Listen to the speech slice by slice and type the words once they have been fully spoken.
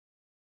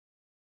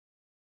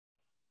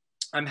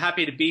I'm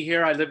happy to be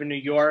here. I live in New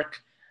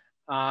York.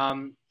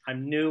 I'm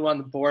new on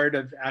the board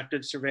of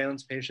Active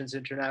Surveillance Patients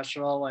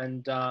International,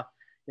 and I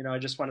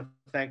just want to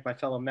thank my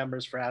fellow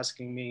members for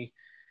asking me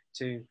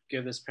to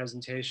give this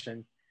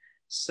presentation.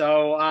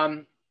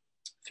 So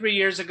 3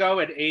 years ago,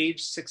 at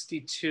age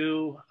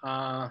 62,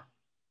 my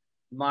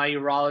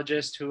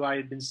urologist, who I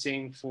had been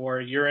seeing for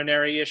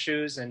urinary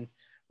issues and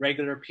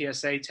regular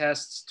PSA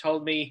tests,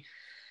 told me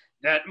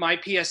that my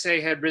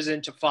PSA had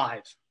risen to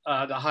 5,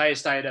 the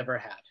highest I had ever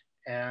had.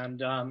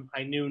 And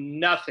I knew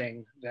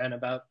nothing then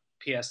about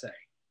PSA,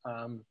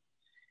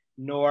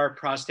 nor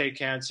prostate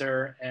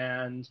cancer.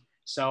 And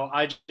so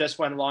I just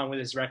went along with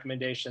his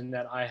recommendation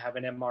that I have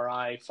an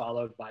MRI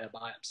followed by a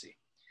biopsy.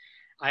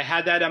 I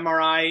had that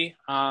MRI,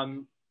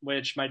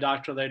 which my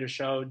doctor later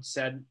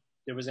said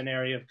there was an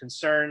area of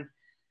concern.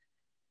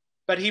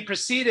 But he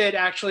proceeded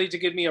actually to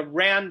give me a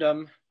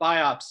random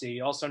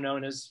biopsy, also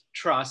known as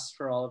TRUS,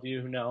 for all of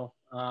you who know,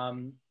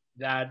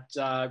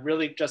 that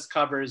really just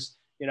covers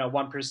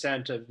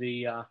 1% of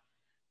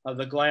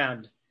the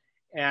gland.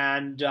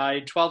 And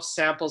 12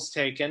 samples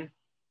taken.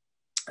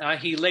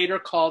 He later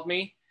called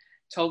me,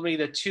 told me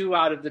that 2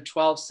 out of the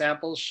 12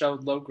 samples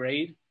showed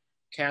low-grade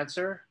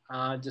cancer,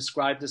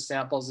 described the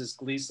samples as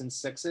Gleason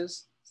 6s.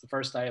 It's the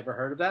first I ever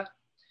heard of that.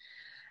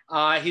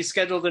 He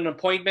scheduled an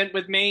appointment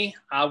with me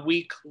a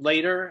week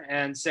later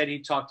and said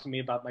he'd talk to me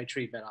about my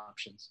treatment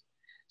options.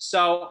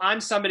 So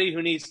I'm somebody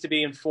who needs to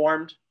be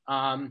informed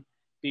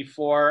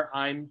before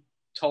I'm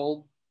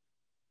told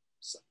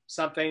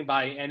something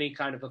by any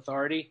kind of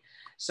authority.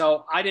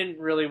 So I didn't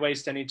really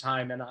waste any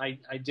time, and I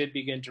did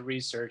begin to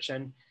research.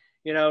 And,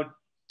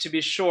 to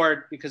be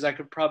short, because I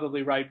could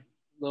probably write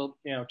little,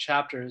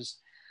 chapters,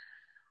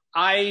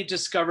 I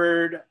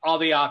discovered all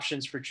the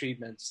options for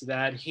treatments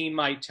that he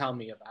might tell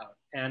me about.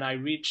 And I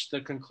reached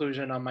the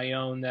conclusion on my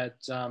own that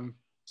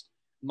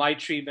my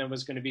treatment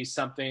was going to be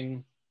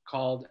something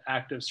called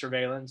active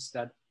surveillance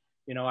that,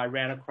 I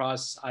ran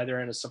across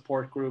either in a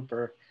support group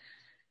or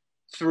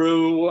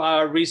through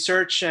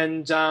research.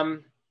 And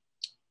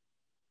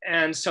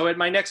so at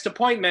my next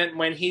appointment,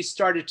 when he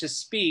started to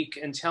speak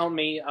and tell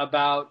me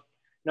about,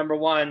 number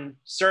one,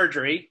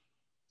 surgery,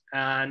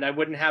 and I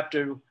wouldn't have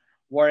to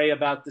worry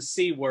about the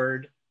C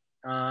word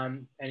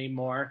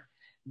anymore,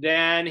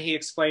 then he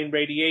explained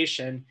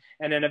radiation.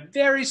 And in a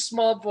very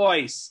small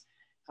voice,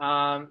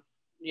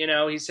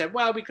 he said,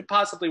 well, we could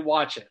possibly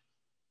watch it.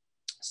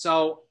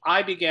 So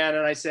I began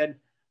and I said,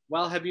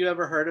 well, have you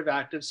ever heard of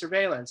active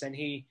surveillance? And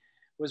he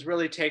was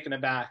really taken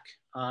aback.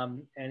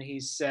 And he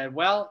said,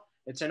 well,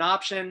 it's an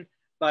option,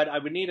 but I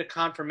would need a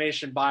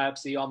confirmation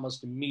biopsy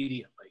almost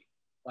immediately,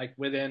 like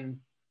within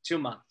 2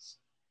 months.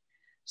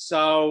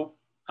 So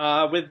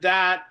with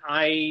that,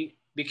 I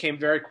became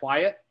very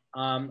quiet.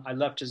 I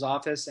left his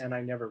office and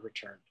I never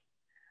returned.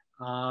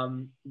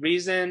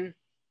 Reason,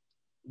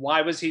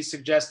 why was he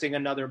suggesting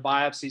another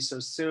biopsy so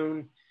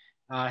soon?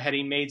 Had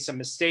he made some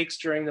mistakes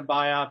during the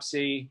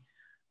biopsy?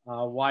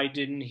 Why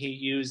didn't he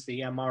use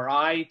the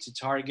MRI to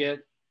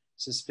target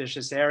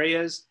suspicious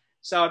areas?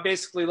 So I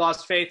basically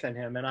lost faith in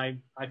him and I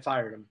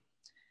fired him.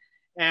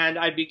 And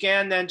I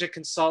began then to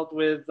consult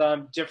with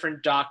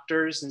different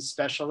doctors and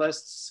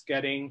specialists,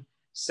 getting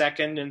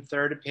second and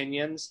third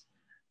opinions.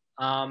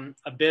 A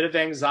bit of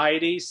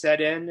anxiety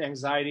set in.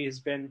 Anxiety has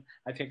been,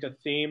 I think, a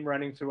theme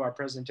running through our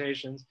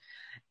presentations.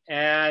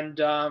 And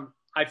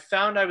I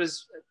found I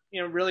was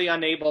really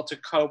unable to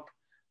cope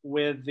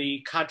with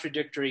the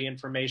contradictory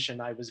information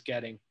I was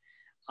getting,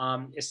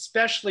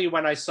 especially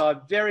when I saw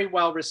a very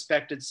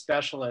well-respected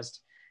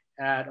specialist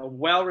at a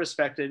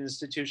well-respected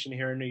institution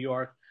here in New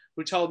York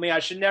who told me I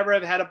should never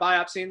have had a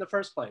biopsy in the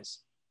first place.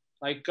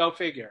 Like, go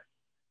figure.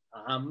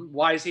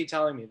 Why is he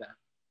telling me that?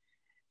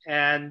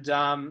 And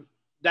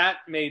that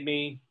made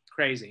me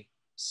crazy.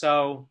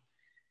 So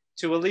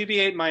to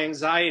alleviate my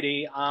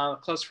anxiety, a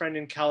close friend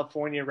in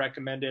California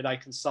recommended I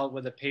consult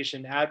with a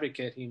patient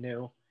advocate he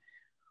knew,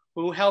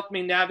 who helped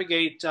me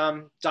navigate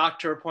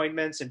doctor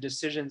appointments and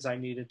decisions I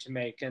needed to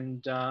make.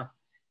 And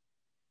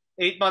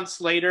 8 months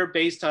later,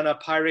 based on a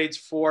Pirates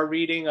 4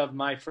 reading of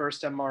my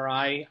first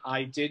MRI,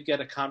 I did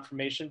get a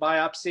confirmation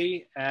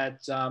biopsy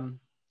at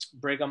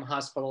Brigham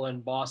Hospital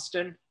in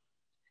Boston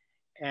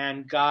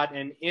and got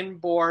an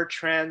in-bore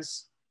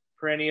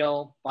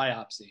transperineal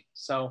biopsy.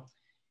 So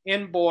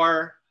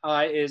in-bore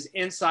is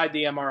inside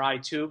the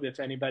MRI tube, if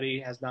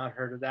anybody has not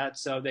heard of that.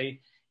 So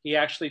he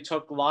actually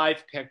took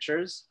live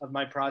pictures of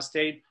my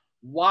prostate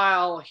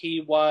while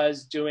he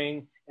was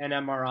doing an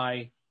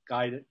MRI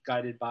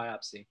guided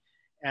biopsy.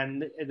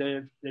 And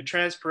the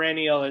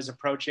transperineal is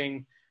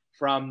approaching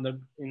from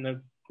in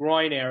the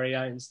groin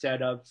area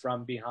instead of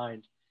from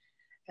behind.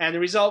 And the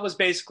result was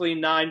basically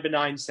 9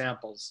 benign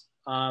samples,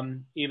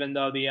 even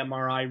though the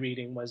MRI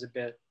reading was a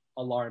bit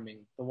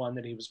alarming, the one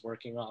that he was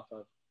working off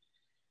of.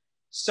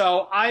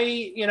 So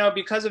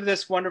because of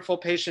this wonderful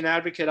patient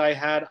advocate I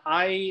had,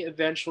 I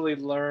eventually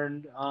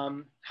learned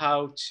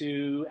how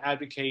to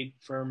advocate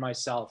for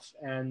myself.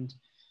 And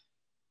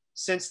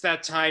Since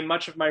that time,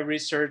 much of my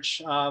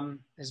research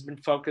has been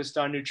focused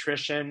on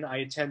nutrition. I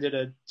attended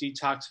a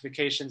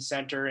detoxification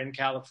center in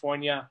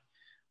California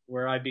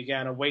where I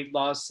began a weight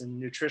loss and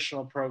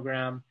nutritional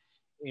program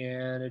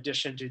in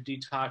addition to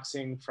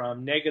detoxing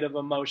from negative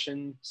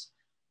emotions,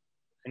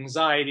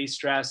 anxiety,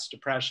 stress,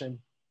 depression.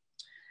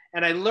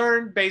 And I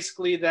learned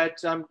basically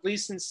that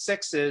Gleason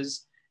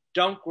 6s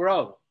don't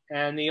grow.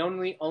 And the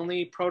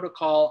only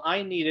protocol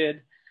I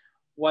needed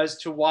was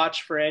to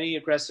watch for any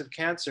aggressive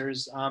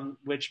cancers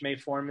which may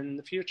form in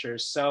the future.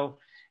 So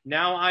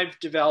now I've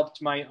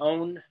developed my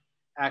own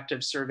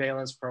active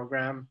surveillance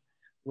program,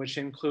 which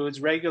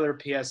includes regular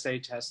PSA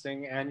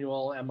testing,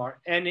 annual,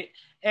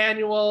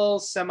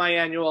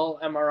 semi-annual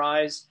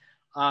MRIs,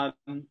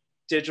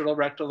 digital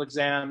rectal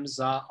exams,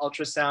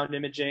 ultrasound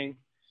imaging,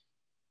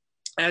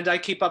 and I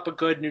keep up a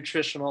good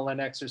nutritional and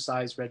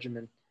exercise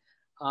regimen.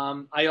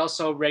 I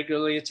also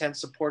regularly attend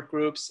support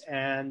groups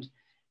and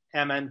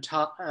am on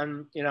top,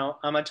 I'm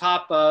on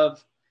top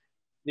of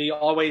the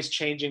always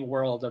changing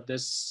world of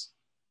this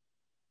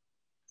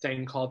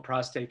thing called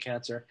prostate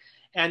cancer.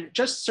 And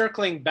just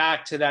circling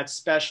back to that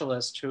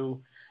specialist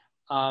who,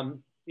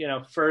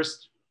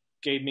 first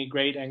gave me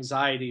great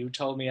anxiety, who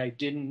told me I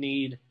didn't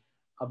need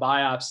a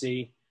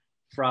biopsy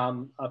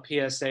from a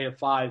PSA of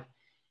 5.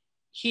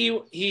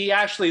 He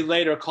actually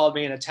later called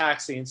me in a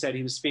taxi and said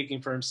he was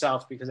speaking for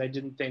himself because I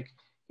didn't think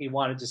he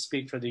wanted to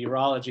speak for the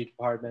urology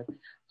department.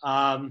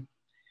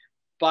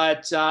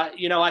 But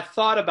I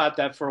thought about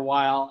that for a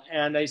while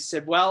and I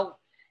said, well,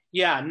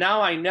 yeah,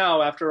 now I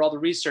know after all the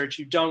research,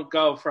 you don't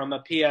go from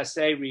a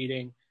PSA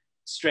reading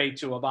straight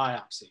to a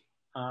biopsy.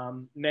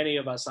 Many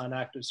of us on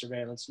active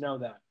surveillance know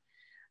that.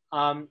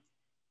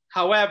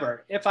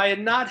 However, if I had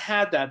not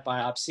had that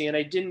biopsy and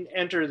I didn't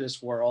enter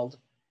this world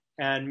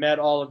and met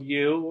all of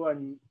you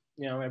and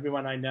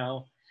everyone I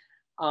know,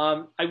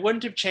 I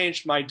wouldn't have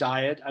changed my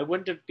diet. I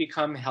wouldn't have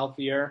become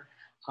healthier.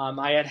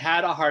 I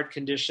had a heart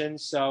condition,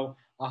 so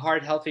a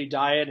heart healthy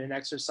diet and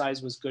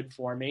exercise was good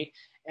for me.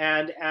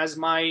 And as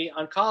my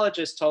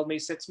oncologist told me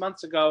 6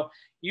 months ago,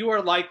 you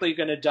are likely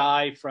going to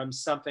die from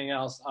something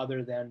else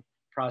other than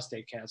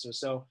prostate cancer.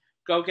 So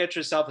go get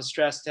yourself a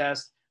stress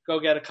test, go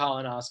get a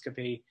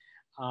colonoscopy,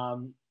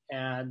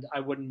 and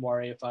I wouldn't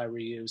worry if I were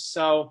you.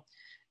 So,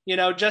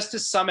 just to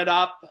sum it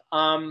up,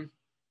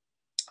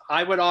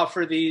 I would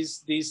offer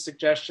these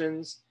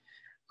suggestions.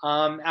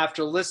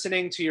 After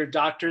listening to your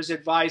doctor's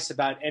advice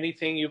about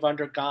anything you've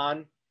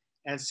undergone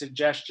and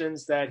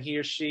suggestions that he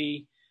or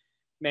she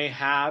may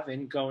have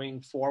in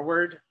going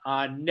forward,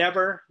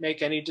 never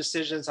make any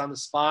decisions on the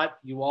spot.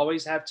 You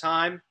always have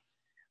time.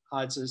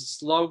 It's a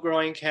slow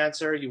growing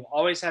cancer. You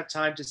always have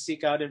time to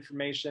seek out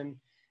information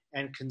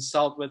and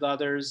consult with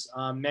others,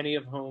 many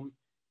of whom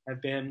have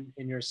been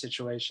in your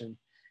situation.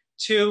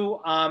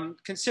 2,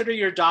 consider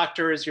your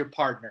doctor as your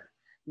partner,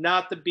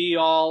 not the be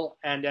all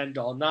and end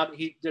all.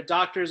 The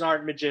doctors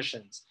aren't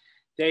magicians.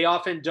 They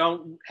often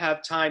don't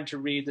have time to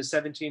read the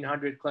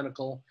 1,700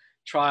 clinical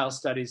trial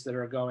studies that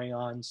are going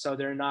on. So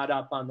they're not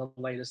up on the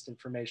latest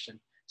information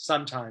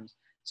sometimes.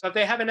 So if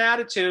they have an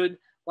attitude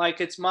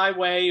like it's my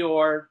way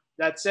or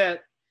that's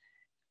it,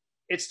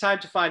 it's time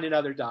to find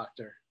another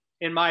doctor,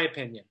 in my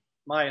opinion,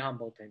 my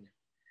humble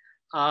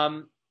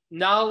opinion.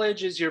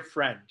 Knowledge is your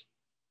friend.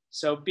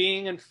 So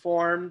being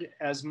informed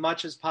as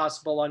much as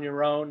possible on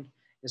your own,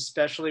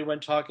 especially when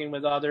talking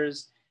with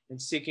others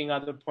and seeking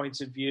other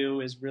points of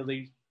view, is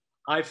really,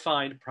 I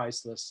find,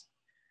 priceless.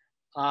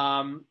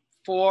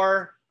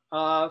 4,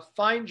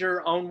 find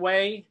your own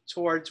way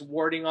towards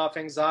warding off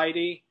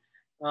anxiety.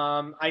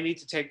 I need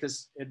to take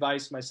this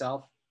advice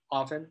myself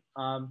often.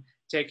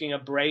 Taking a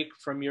break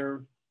from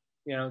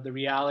the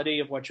reality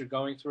of what you're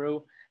going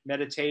through,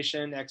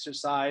 meditation,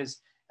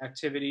 exercise,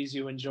 activities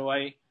you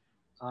enjoy.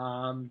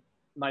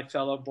 My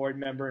fellow board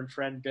member and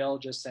friend Bill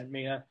just sent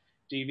me a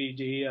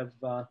DVD of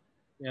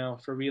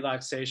for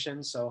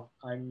relaxation, so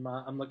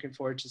I'm looking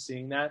forward to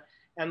seeing that.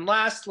 And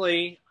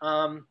lastly,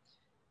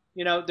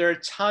 there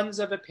are tons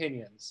of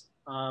opinions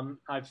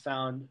I've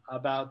found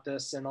about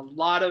this and a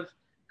lot of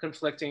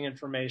conflicting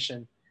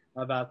information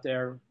about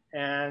there.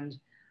 And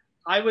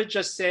I would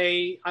just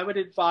say, I would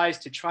advise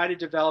to try to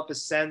develop a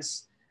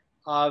sense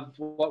of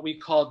what we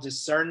call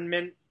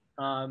discernment,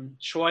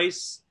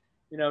 choice,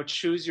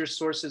 choose your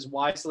sources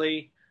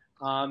wisely.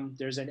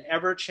 There's an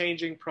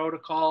ever-changing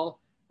protocol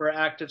for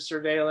active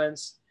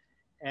surveillance.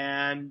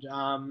 And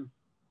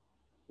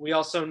we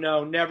also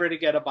know never to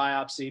get a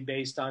biopsy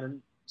based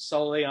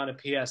solely on a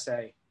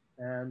PSA.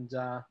 And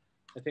I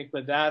think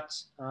with that,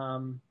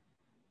 and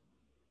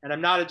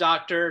I'm not a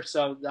doctor,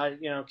 so that,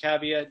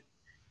 caveat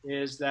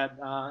is that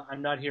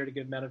I'm not here to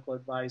give medical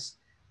advice,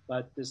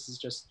 but this is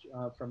just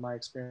from my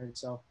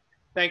experience. So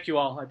thank you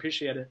all. I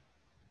appreciate it.